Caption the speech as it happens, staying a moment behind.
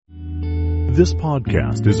This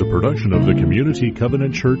podcast is a production of the Community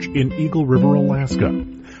Covenant Church in Eagle River, Alaska.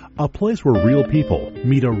 A place where real people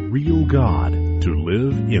meet a real God to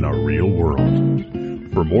live in a real world.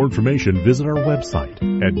 For more information, visit our website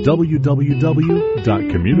at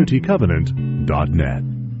www.communitycovenant.net.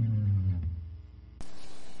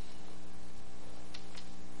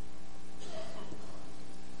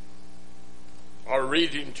 Our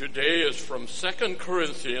reading today is from 2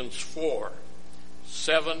 Corinthians 4,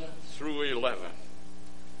 7 through 11.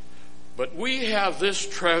 But we have this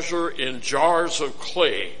treasure in jars of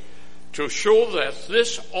clay to show that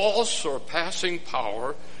this all-surpassing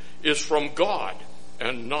power is from God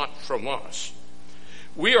and not from us.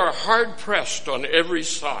 We are hard-pressed on every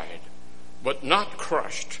side, but not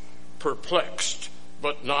crushed, perplexed,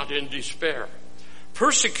 but not in despair,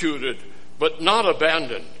 persecuted, but not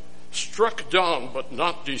abandoned, struck down but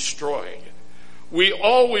not destroyed. We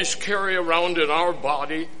always carry around in our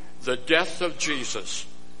body the death of Jesus,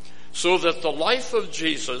 so that the life of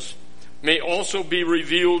Jesus may also be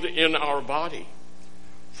revealed in our body.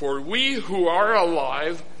 For we who are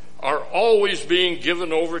alive are always being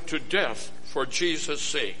given over to death for Jesus'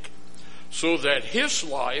 sake, so that his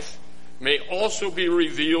life may also be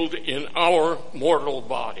revealed in our mortal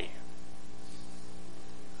body.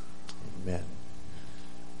 Amen.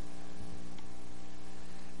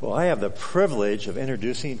 Well, I have the privilege of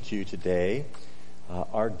introducing to you today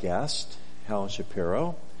our guest, Helen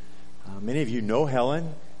Shapiro. Many of you know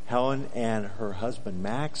Helen. Helen and her husband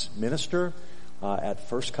Max minister at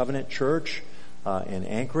First Covenant Church in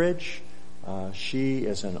Anchorage. She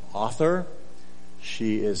is an author.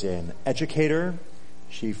 She is an educator.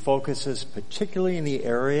 She focuses particularly in the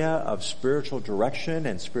area of spiritual direction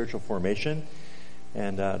and spiritual formation.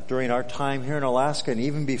 And during our time here in Alaska and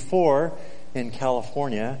even before in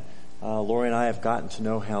California, Lori and I have gotten to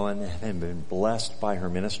know Helen and been blessed by her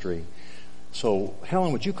ministry. So,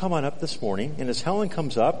 Helen, would you come on up this morning? And as Helen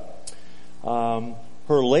comes up, her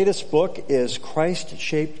latest book is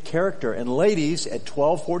Christ-Shaped Character. And ladies, at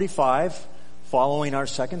 12:45, following our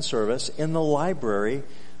second service, in the library,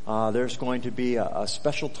 there's going to be a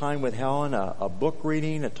special time with Helen, a book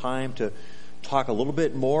reading, a time to talk a little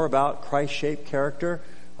bit more about Christ-Shaped Character.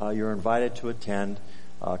 You're invited to attend.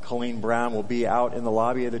 Colleen Brown will be out in the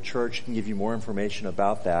lobby of the church. She can give you more information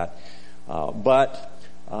about that. But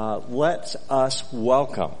let us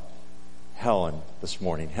welcome Helen this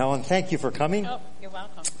morning. Helen, thank you for coming. Oh, you're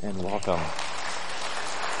welcome. And welcome.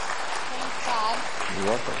 Thanks, God. You're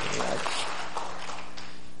welcome. Yeah.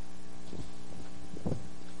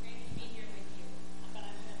 Great to be here with you. But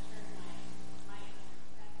I'm going to turn my I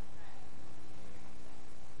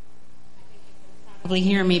think you can probably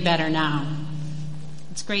hear me better now.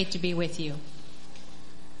 It's great to be with you.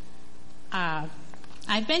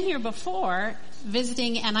 I've been here before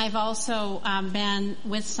visiting, and I've also been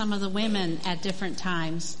with some of the women at different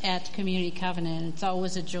times at Community Covenant. It's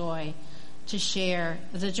always a joy to share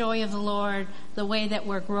the joy of the Lord, the way that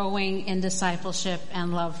we're growing in discipleship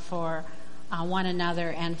and love for one another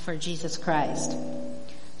and for Jesus Christ.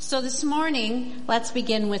 So this morning, let's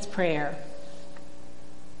begin with prayer.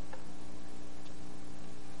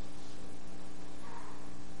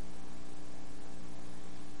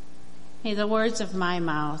 May the words of my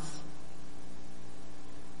mouth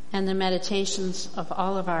and the meditations of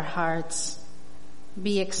all of our hearts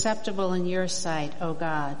be acceptable in your sight, O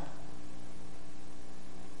God.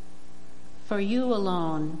 For you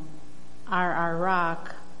alone are our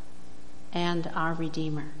rock and our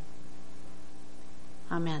Redeemer.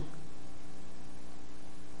 Amen.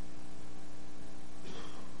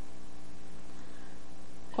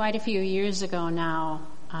 Quite a few years ago now,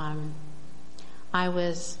 I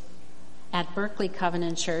was at Berkeley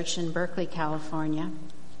Covenant Church in Berkeley, California.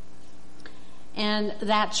 And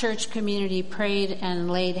that church community prayed and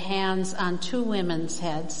laid hands on two women's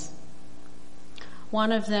heads,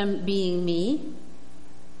 one of them being me.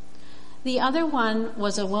 The other one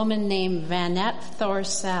was a woman named Vanette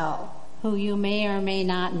Thorsell, who you may or may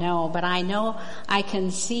not know, but I know I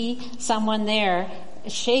can see someone there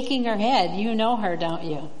shaking her head. You know her, don't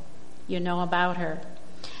you? You know about her.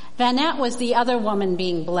 Vanette was the other woman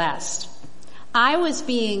being blessed. I was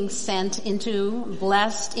being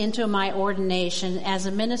blessed into my ordination as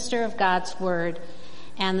a minister of God's Word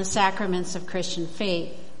and the sacraments of Christian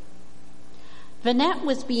faith. Vanette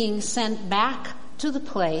was being sent back to the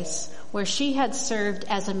place where she had served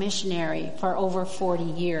as a missionary for over 40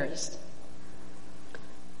 years.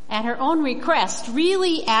 At her own request,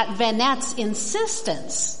 really at Vanette's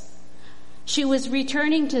insistence, she was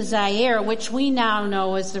returning to Zaire, which we now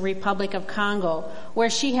know as the Republic of Congo, where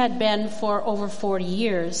she had been for over 40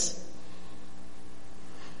 years.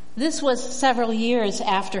 This was several years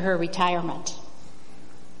after her retirement.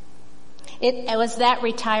 It was that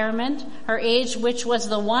retirement, her age, which was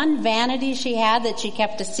the one vanity she had that she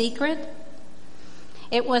kept a secret.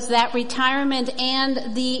 It was that retirement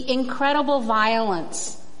and the incredible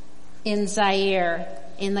violence in Zaire,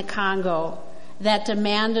 in the Congo, that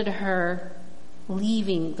demanded her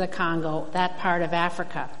leaving the Congo, that part of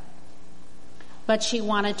Africa. But she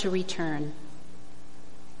wanted to return.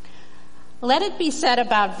 Let it be said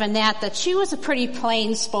about Vanette that she was a pretty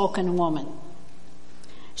plain-spoken woman.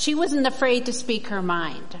 She wasn't afraid to speak her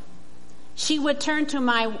mind. She would turn to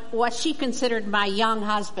what she considered my young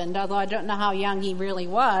husband, although I don't know how young he really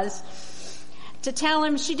was, to tell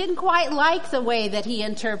him she didn't quite like the way that he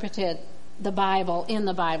interpreted the Bible in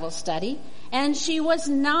the Bible study, and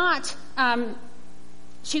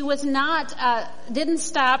didn't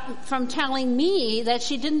stop from telling me that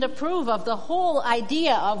she didn't approve of the whole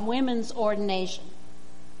idea of women's ordination.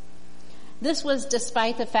 This was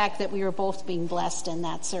despite the fact that we were both being blessed in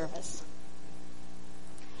that service.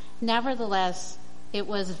 Nevertheless, it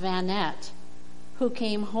was Vanette who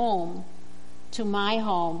came home to my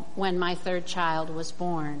home when my third child was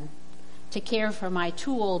born to care for my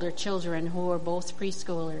two older children who were both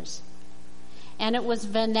preschoolers. And it was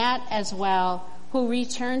Vanette as well who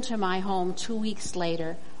returned to my home 2 weeks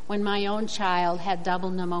later when my own child had double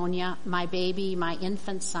pneumonia, my baby, my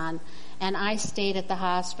infant son, and I stayed at the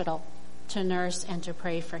hospital to nurse and to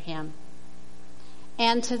pray for him.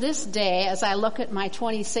 And to this day, as I look at my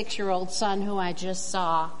 26-year-old son who I just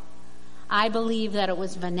saw, I believe that it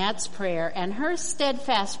was Vanette's prayer and her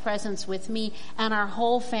steadfast presence with me and our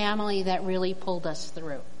whole family that really pulled us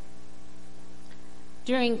through.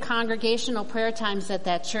 During congregational prayer times at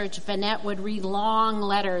that church, Vanette would read long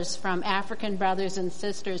letters from African brothers and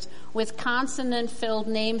sisters with consonant-filled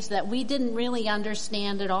names that we didn't really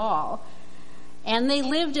understand at all. And they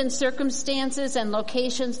lived in circumstances and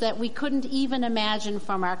locations that we couldn't even imagine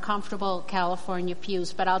from our comfortable California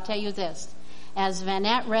pews. But I'll tell you this, as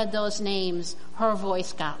Vanette read those names, her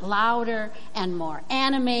voice got louder and more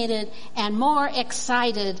animated and more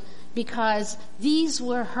excited because these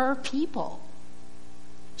were her people.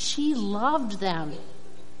 She loved them.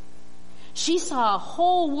 She saw a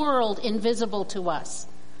whole world invisible to us,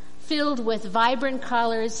 filled with vibrant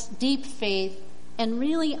colors, deep faith, and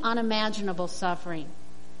really unimaginable suffering.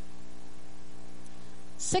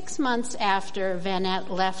 6 months after Vanette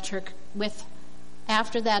left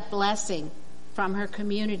after that blessing from her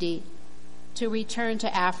community to return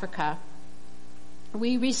to Africa,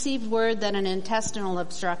 we received word that an intestinal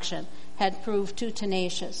obstruction had proved too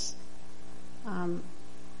tenacious,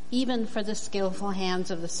 even for the skillful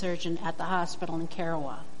hands of the surgeon at the hospital in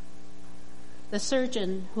Karawa. The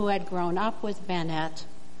surgeon who had grown up with Vanette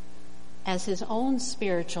as his own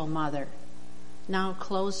spiritual mother now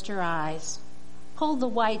closed her eyes, pulled the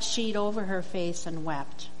white sheet over her face, and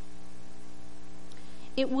wept.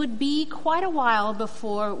 It would be quite a while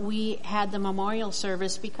before we had the memorial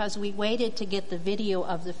service because we waited to get the video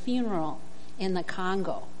of the funeral in the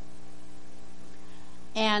Congo.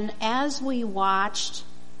 And as we watched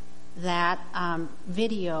that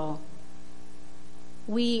video,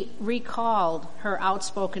 we recalled her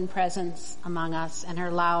outspoken presence among us and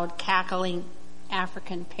her loud, cackling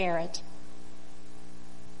African parrot.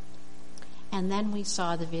 And then we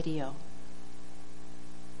saw the video.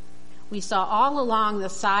 We saw all along the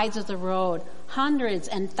sides of the road hundreds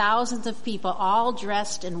and thousands of people all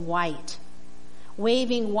dressed in white,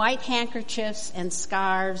 waving white handkerchiefs and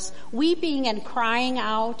scarves, weeping and crying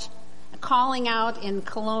out, calling out in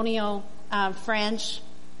colonial French,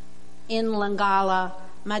 in Lingala,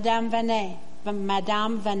 Madame Vanette,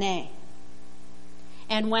 Madame Vanette.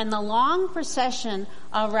 And when the long procession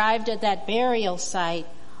arrived at that burial site,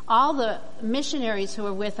 all the missionaries who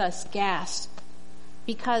were with us gasped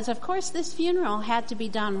because, of course, this funeral had to be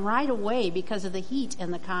done right away because of the heat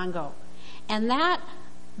in the Congo. And that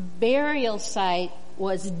burial site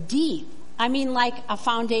was deep. I mean, like a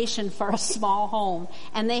foundation for a small home.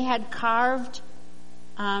 And they had carved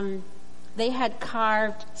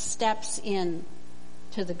steps in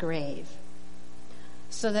to the grave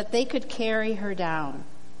so that they could carry her down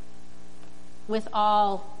with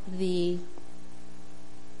all the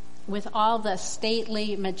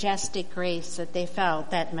stately, majestic grace that they felt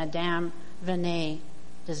that Madame Vanette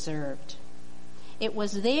deserved. It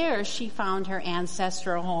was there she found her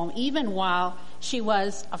ancestral home, even while she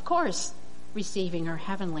was, of course, receiving her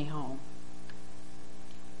heavenly home.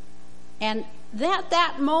 And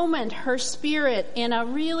that moment, her spirit, in a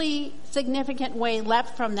really significant way,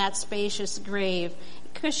 leapt from that spacious grave,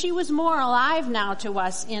 because she was more alive now to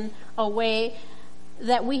us in a way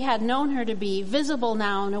that we had known her to be, visible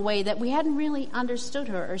now in a way that we hadn't really understood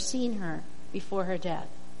her or seen her before her death.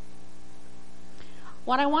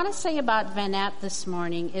 What I want to say about Vanette this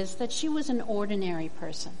morning is that she was an ordinary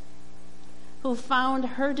person who found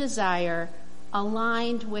her desire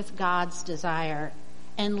aligned with God's desire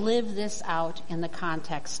and lived this out in the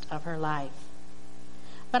context of her life.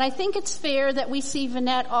 But I think it's fair that we see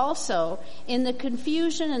Vanette also in the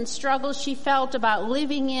confusion and struggle she felt about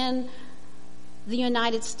living in the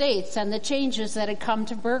United States and the changes that had come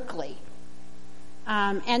to Berkeley,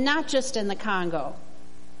 and not just in the Congo.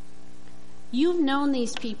 You've known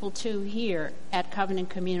these people too here at Covenant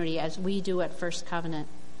Community as we do at First Covenant.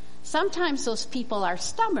 Sometimes those people are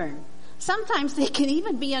stubborn. Sometimes they can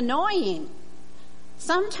even be annoying.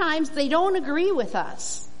 Sometimes they don't agree with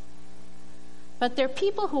us. But they're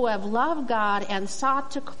people who have loved God and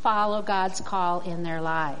sought to follow God's call in their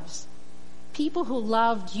lives. People who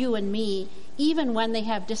loved you and me even when they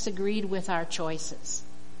have disagreed with our choices.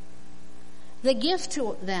 The gift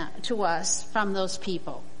to us from those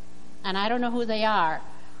people, and I don't know who they are.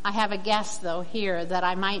 I have a guess, though, here that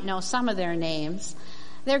I might know some of their names.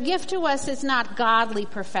 Their gift to us is not godly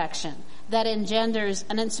perfection that engenders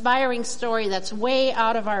an inspiring story that's way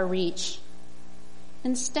out of our reach.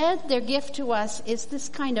 Instead, their gift to us is this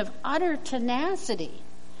kind of utter tenacity,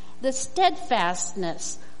 the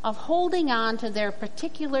steadfastness of holding on to their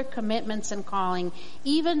particular commitments and calling,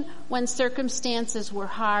 even when circumstances were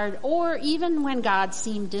hard or even when God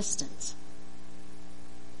seemed distant.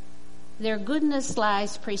 Their goodness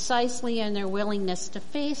lies precisely in their willingness to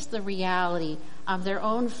face the reality of their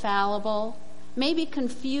own fallible, maybe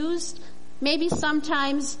confused, maybe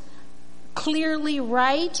sometimes clearly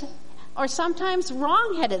right, or sometimes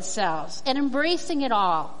wrong-headed selves, and embracing it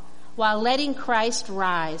all while letting Christ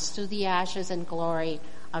rise through the ashes and glory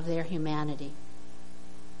of their humanity.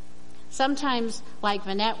 Sometimes, like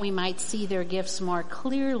Vanette, we might see their gifts more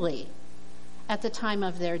clearly at the time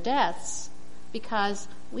of their deaths because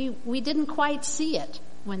we didn't quite see it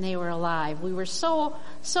when they were alive. We were so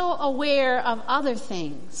aware of other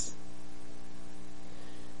things.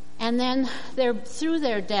 And then through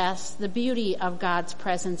their deaths, the beauty of God's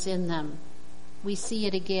presence in them, we see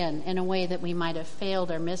it again in a way that we might have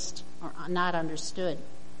failed or missed or not understood.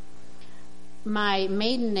 My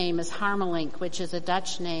maiden name is Harmelink, which is a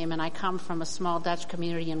Dutch name, and I come from a small Dutch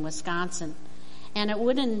community in Wisconsin. And it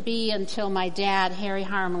wouldn't be until my dad, Harry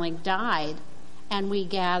Harmelink, died and we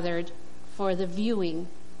gathered for the viewing,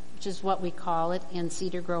 which is what we call it in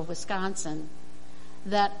Cedar Grove, Wisconsin,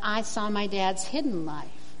 that I saw my dad's hidden life.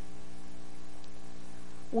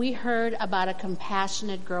 We heard about a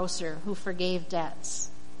compassionate grocer who forgave debts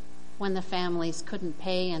when the families couldn't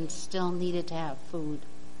pay and still needed to have food.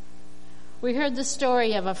 We heard the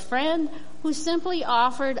story of a friend who simply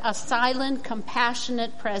offered a silent,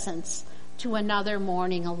 compassionate presence to another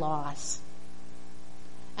mourning a loss.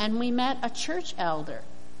 And we met a church elder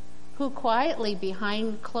who quietly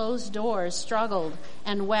behind closed doors struggled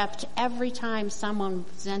and wept every time someone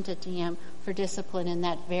presented to him for discipline in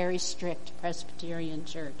that very strict Presbyterian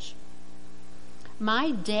church. My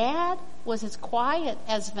dad was as quiet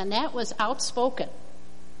as Vanette was outspoken,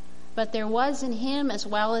 but there was in him as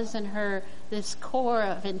well as in her this core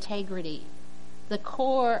of integrity, the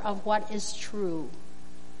core of what is true.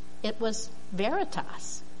 It was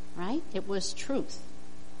veritas, right? It was truth.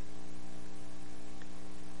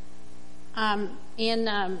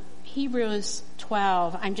 In Hebrews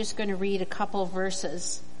 12, I'm just going to read a couple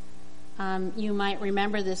verses. You might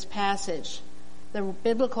remember this passage. The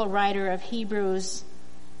biblical writer of Hebrews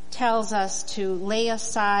tells us to lay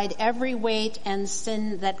aside every weight and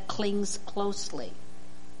sin that clings closely,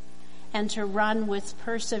 and to run with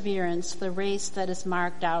perseverance the race that is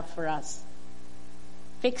marked out for us,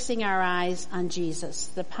 fixing our eyes on Jesus,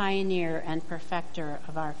 the pioneer and perfecter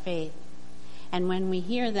of our faith. And when we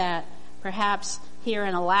hear that, perhaps here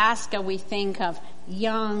in Alaska we think of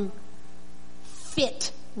young,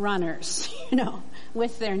 fit runners,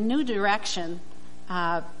 with their new direction,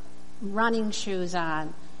 running shoes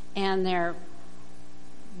on, and their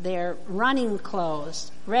running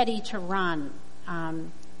clothes, ready to run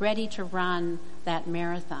that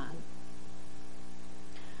marathon.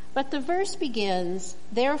 But the verse begins,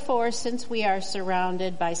 "Therefore, since we are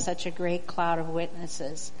surrounded by such a great cloud of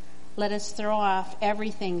witnesses, let us throw off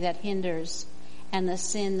everything that hinders and the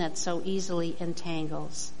sin that so easily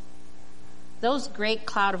entangles." Those great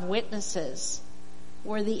cloud of witnesses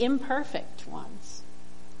were the imperfect ones,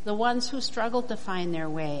 the ones who struggled to find their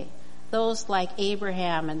way, those like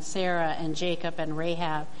Abraham and Sarah and Jacob and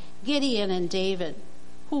Rahab, Gideon and David,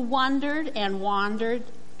 who wondered and wandered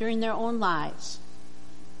during their own lives.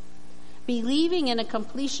 believing in a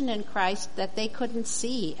completion in Christ that they couldn't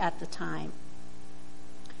see at the time,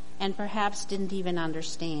 and perhaps didn't even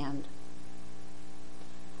understand.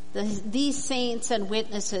 These saints and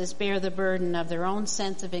witnesses bear the burden of their own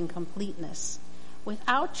sense of incompleteness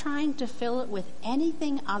without trying to fill it with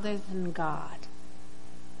anything other than God.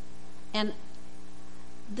 And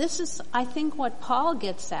this is, I think, what Paul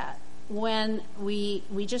gets at when we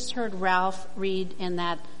just heard Ralph read in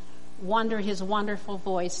that his wonderful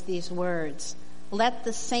voice these words. Let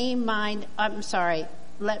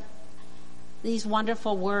these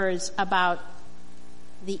wonderful words about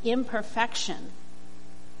the imperfection,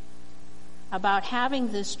 about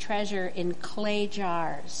having this treasure in clay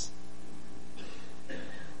jars.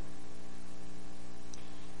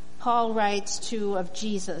 Paul writes too of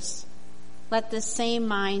Jesus, let this same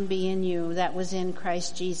mind be in you that was in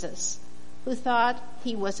Christ Jesus, who thought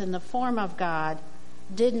he was in the form of God,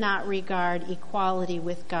 did not regard equality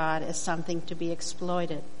with God as something to be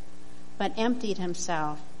exploited, but emptied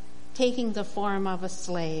himself, taking the form of a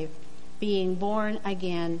slave, being born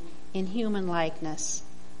again in human likeness,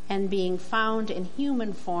 and being found in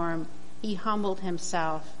human form, he humbled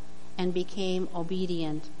himself and became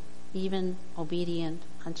obedient, even obedient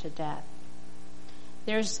unto death.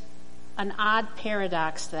 There's an odd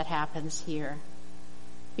paradox that happens here,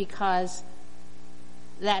 because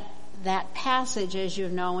that passage, as you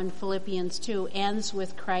know, in Philippians 2 ends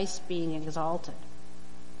with Christ being exalted.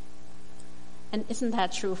 And isn't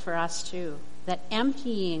that true for us too? That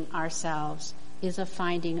emptying ourselves is a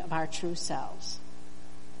finding of our true selves.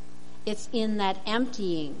 It's in that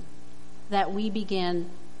emptying that we begin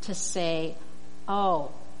to say,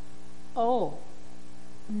 oh,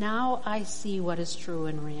 now I see what is true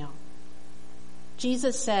and real.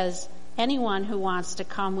 Jesus says, anyone who wants to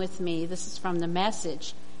come with me, this is from the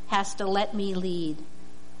Message, has to let me lead.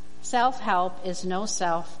 Self-help is no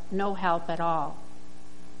help at all.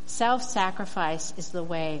 Self-sacrifice is the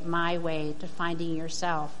way, my way, to finding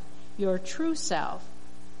yourself, your true self.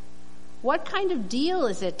 What kind of deal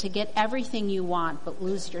is it to get everything you want but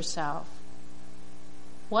lose yourself?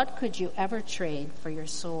 What could you ever trade for your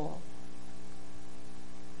soul?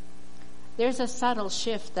 There's a subtle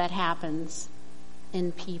shift that happens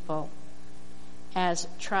in people as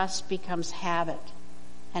trust becomes habit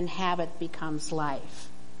and habit becomes life.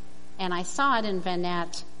 And I saw it in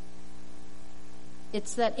Vanette.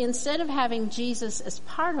 It's that instead of having Jesus as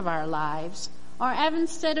part of our lives, or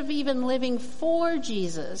instead of even living for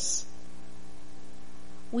Jesus,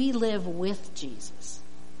 we live with Jesus,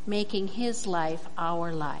 making his life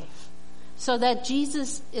our life, so that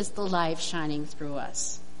Jesus is the life shining through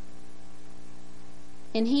us.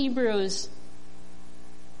 In Hebrews,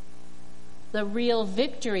 the real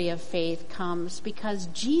victory of faith comes because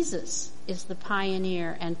Jesus is the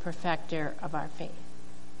pioneer and perfecter of our faith.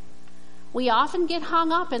 We often get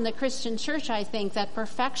hung up in the Christian church, I think, that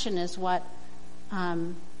perfection is what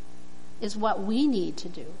we need to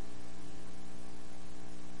do.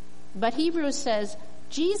 But Hebrews says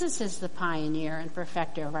Jesus is the pioneer and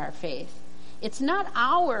perfecter of our faith. It's not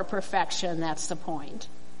our perfection that's the point,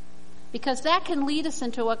 because that can lead us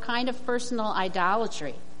into a kind of personal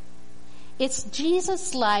idolatry. It's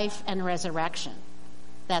Jesus' life and resurrection.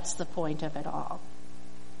 That's the point of it all.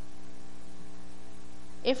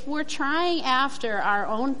 If we're trying after our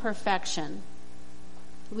own perfection,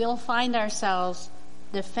 we'll find ourselves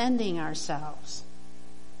defending ourselves.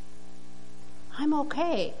 I'm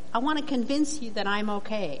okay. I want to convince you that I'm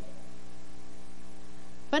okay.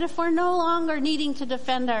 But if we're no longer needing to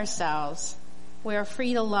defend ourselves, we are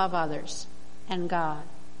free to love others and God.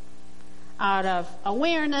 Out of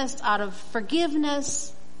awareness, out of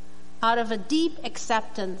forgiveness, out of a deep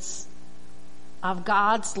acceptance of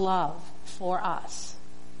God's love for us.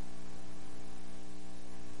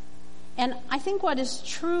 And I think what is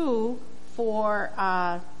true for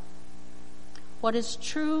us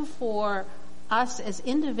as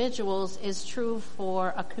individuals is true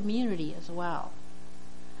for a community as well.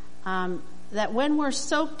 That when we're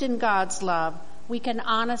soaked in God's love, we can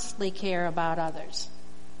honestly care about others.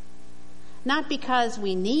 Not because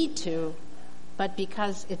we need to, but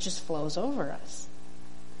because it just flows over us.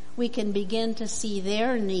 We can begin to see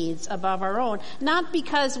their needs above our own, not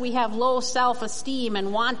because we have low self-esteem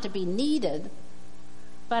and want to be needed,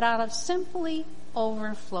 but out of simply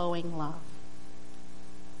overflowing love.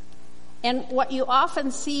 And what you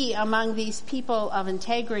often see among these people of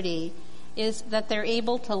integrity is that they're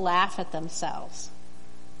able to laugh at themselves,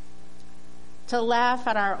 to laugh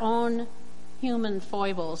at our own human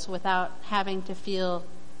foibles without having to feel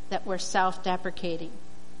that we're self-deprecating,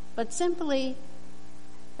 but simply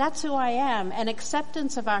That's who I am, an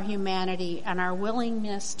acceptance of our humanity and our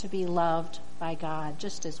willingness to be loved by God,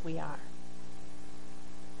 just as we are.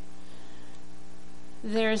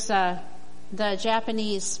 There's the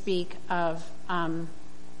Japanese speak of the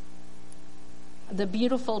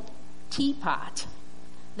beautiful teapot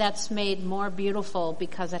that's made more beautiful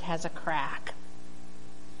because it has a crack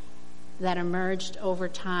that emerged over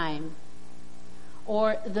time.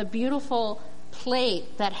 Or the beautiful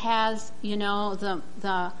plate that has,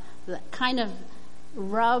 the kind of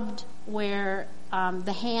rubbed where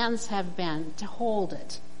the hands have been to hold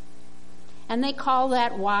it. And they call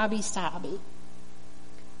that wabi-sabi.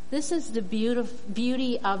 This is the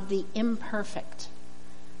beauty of the imperfect.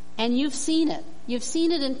 And you've seen it. You've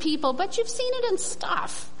seen it in people, but you've seen it in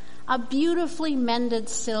stuff. A beautifully mended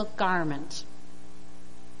silk garment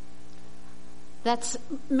that's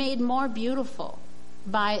made more beautiful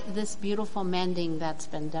by this beautiful mending that's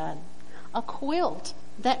been done. A quilt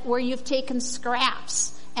where you've taken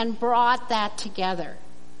scraps and brought that together.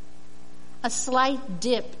 A slight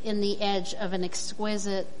dip in the edge of an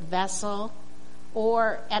exquisite vessel.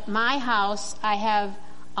 Or at my house, I have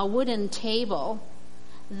a wooden table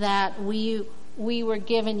that we were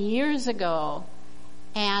given years ago.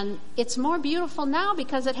 And it's more beautiful now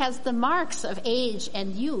because it has the marks of age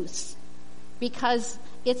and use. Because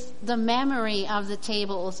it's the memory of the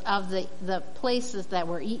tables, of the places that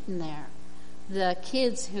were eaten there. The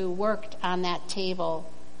kids who worked on that table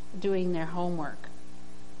doing their homework.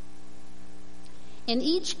 In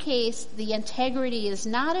each case, the integrity is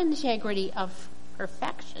not integrity of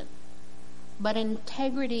perfection, but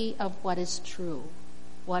integrity of what is true,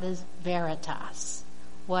 what is veritas,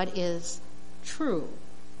 what is true.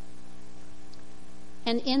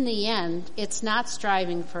 And in the end, it's not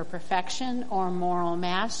striving for perfection or moral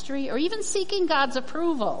mastery or even seeking God's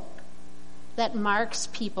approval that marks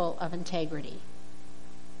people of integrity.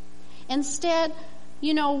 Instead,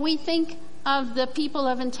 we think of the people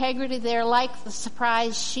of integrity, they're like the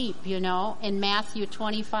surprised sheep, in Matthew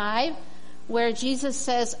 25, where Jesus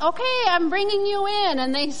says, okay, I'm bringing you in.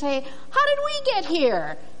 And they say, how did we get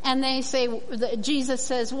here? And they say, Jesus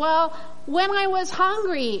says, well, when I was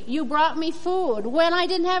hungry, you brought me food. When I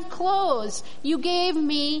didn't have clothes, you gave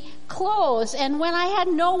me clothes. And when I had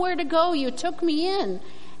nowhere to go, you took me in.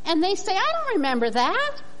 And they say, I don't remember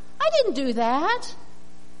that. I didn't do that.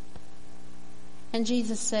 And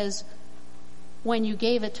Jesus says, when you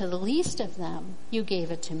gave it to the least of them, you gave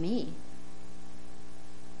it to me.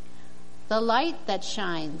 The light that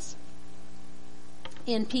shines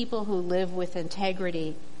in people who live with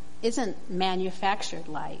integrity isn't manufactured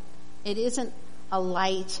light. It isn't a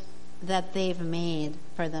light that they've made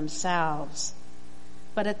for themselves.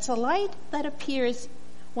 But it's a light that appears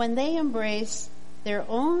when they embrace their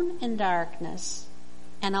own in darkness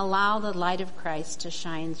and allow the light of Christ to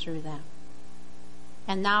shine through them.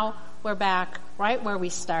 And now we're back right where we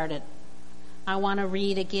started. I want to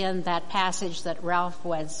read again that passage that Ralph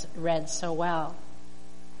read so well.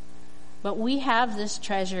 But we have this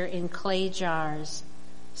treasure in clay jars,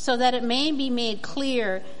 so that it may be made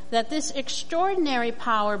clear that this extraordinary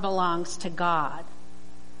power belongs to God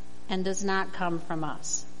and does not come from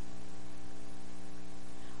us.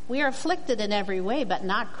 We are afflicted in every way, but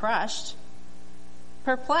not crushed,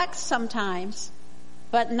 perplexed sometimes,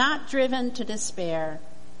 but not driven to despair,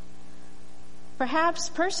 perhaps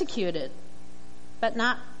persecuted, but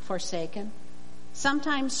not forsaken,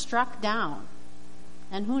 sometimes struck down,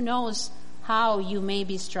 and who knows how you may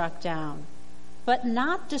be struck down, but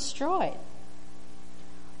not destroyed,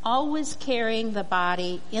 always carrying the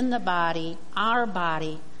body, our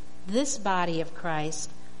body, this body of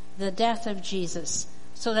Christ, the death of Jesus,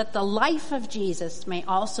 so that the life of Jesus may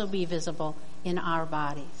also be visible in our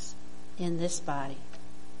bodies, in this body.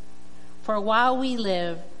 For while we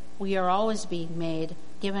live, we are always being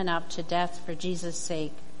given up to death for Jesus'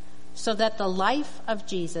 sake, so that the life of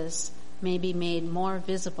Jesus may be made more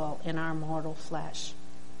visible in our mortal flesh.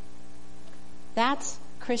 That's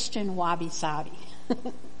Christian wabi-sabi.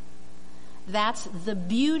 That's the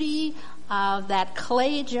beauty of that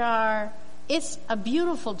clay jar. It's a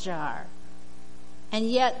beautiful jar. And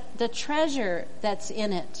yet the treasure that's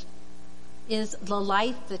in it is the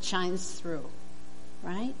light that shines through,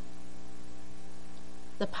 right?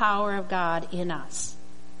 The power of God in us.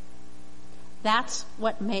 That's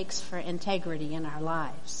what makes for integrity in our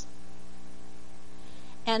lives.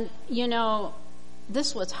 And,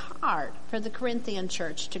 this was hard for the Corinthian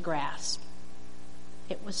church to grasp.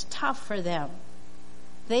 It was tough for them.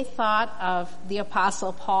 They thought of the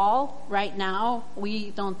Apostle Paul. Right now,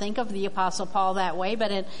 we don't think of the Apostle Paul that way,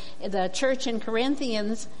 but in the church in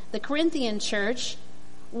Corinthians, the Corinthian church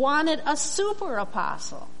wanted a super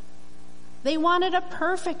apostle. They wanted a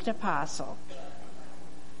perfect apostle.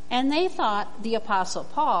 And they thought the Apostle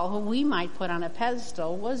Paul, who we might put on a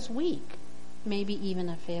pedestal, was weak, maybe even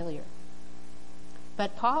a failure.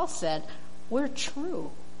 But Paul said, we're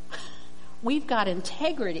true. We've got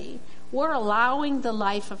integrity. We're allowing the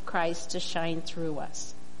life of Christ to shine through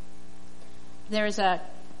us. There's a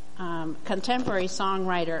contemporary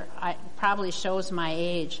songwriter, probably shows my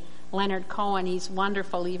age, Leonard Cohen. He's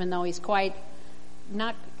wonderful, even though he's quite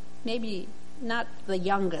not the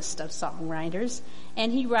youngest of songwriters.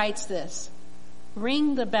 And he writes this: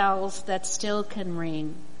 ring the bells that still can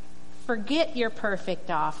ring. Forget your perfect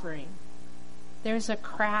offering. There's a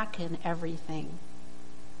crack in everything.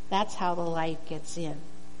 That's how the light gets in.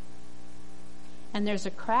 And there's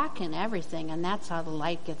a crack in everything, and that's how the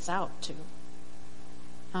light gets out too.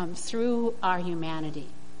 Through our humanity,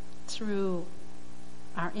 through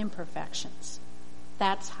our imperfections.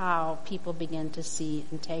 That's how people begin to see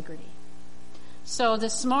integrity. So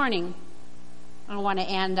this morning, I want to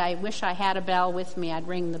end. I wish I had a bell with me. I'd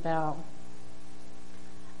ring the bell.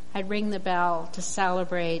 I'd ring the bell to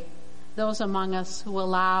celebrate those among us who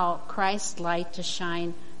allow Christ's light to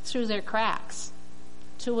shine through their cracks,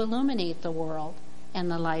 to illuminate the world and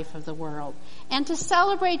the life of the world, and to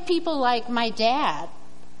celebrate people like my dad,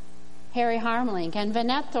 Harry Harmelink, and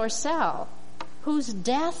Vanette Thorsell, whose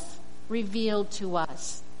death revealed to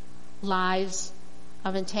us lives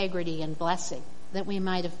of integrity and blessing that we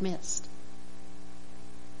might have missed.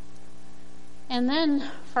 And then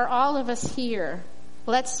for all of us here,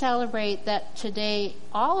 let's celebrate that today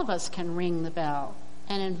all of us can ring the bell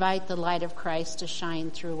and invite the light of Christ to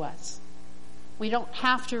shine through us. We don't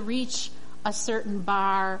have to reach a certain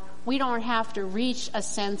bar. We don't have to reach a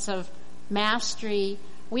sense of mastery.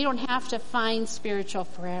 We don't have to find spiritual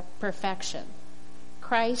perfection.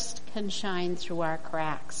 Christ can shine through our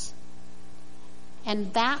cracks.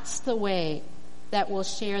 And that's the way that we'll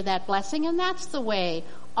share that blessing, and that's the way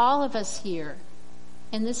all of us here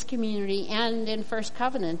in this community and in First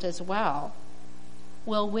Covenant as well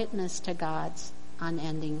will witness to God's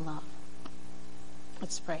unending love.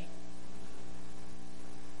 Let's pray.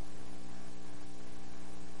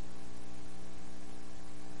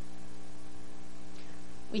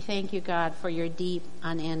 We thank you, God, for your deep,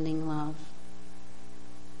 unending love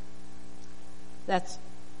that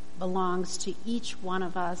belongs to each one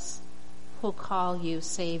of us who call you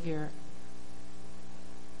Savior,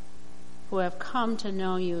 who have come to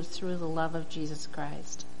know you through the love of Jesus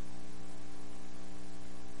Christ.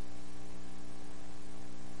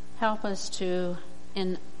 Help us to,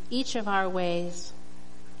 in each of our ways,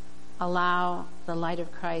 allow the light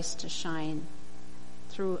of Christ to shine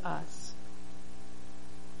through us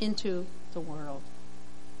into the world,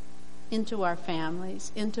 into our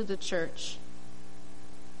families, into the church,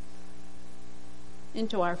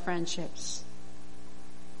 into our friendships,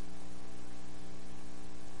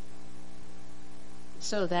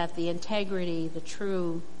 so that the integrity, the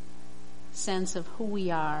true sense of who we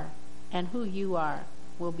are and who you are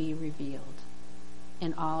will be revealed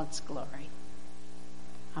in all its glory.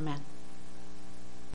 Amen.